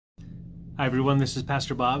Hi everyone, this is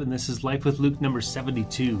Pastor Bob, and this is Life with Luke number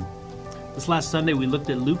 72. This last Sunday we looked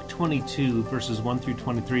at Luke 22, verses 1 through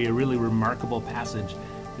 23, a really remarkable passage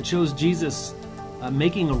that shows Jesus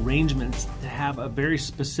making arrangements to have a very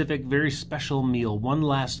specific, very special meal, one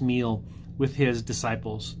last meal with his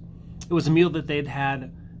disciples. It was a meal that they'd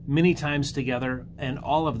had many times together, and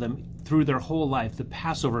all of them through their whole life, the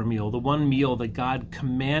Passover meal, the one meal that God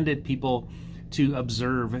commanded people to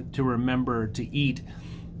observe, to remember, to eat,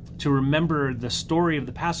 to remember the story of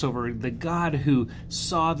the Passover, the God who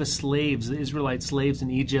saw the slaves, the Israelite slaves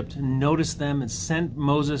in Egypt, and noticed them and sent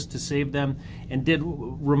Moses to save them and did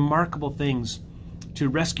remarkable things to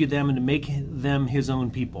rescue them and to make them his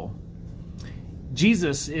own people.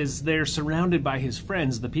 Jesus is there surrounded by his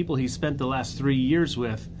friends, the people he spent the last 3 years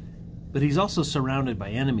with, but he's also surrounded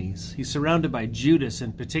by enemies. He's surrounded by Judas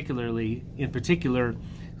in particular,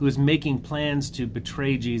 who is making plans to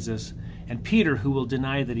betray Jesus, and Peter, who will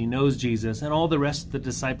deny that he knows Jesus, and all the rest of the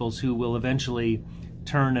disciples who will eventually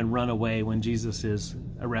turn and run away when Jesus is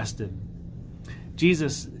arrested.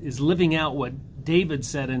 Jesus is living out what David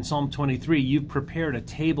said in Psalm 23, "You've prepared a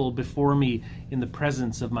table before me in the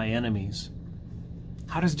presence of my enemies."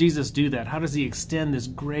 How does Jesus do that? How does he extend this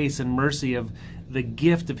grace and mercy of the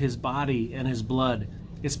gift of his body and his blood?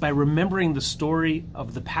 It's by remembering the story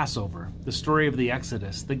of the Passover, the story of the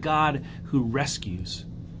Exodus, the God who rescues.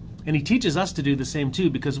 And he teaches us to do the same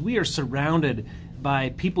too, because we are surrounded by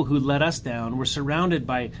people who let us down. We're surrounded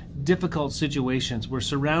by difficult situations. We're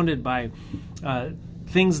surrounded by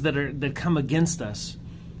things that come against us.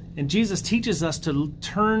 And Jesus teaches us to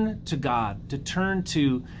turn to God, to turn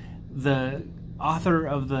to the author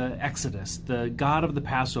of the Exodus, the God of the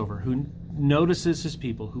Passover, who notices his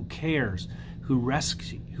people, who cares, who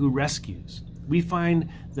rescues. We find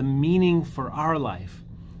the meaning for our life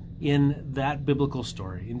in that biblical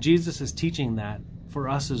story. And Jesus is teaching that for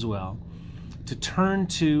us as well, to turn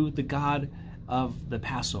to the God of the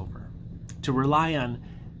Passover, to rely on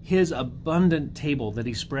his abundant table that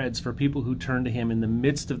he spreads for people who turn to him in the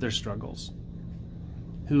midst of their struggles,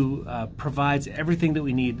 who provides everything that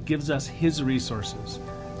we need, gives us his resources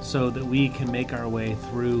so that we can make our way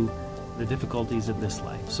through the difficulties of this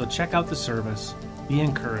life. So check out the service, be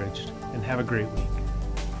encouraged, and have a great week.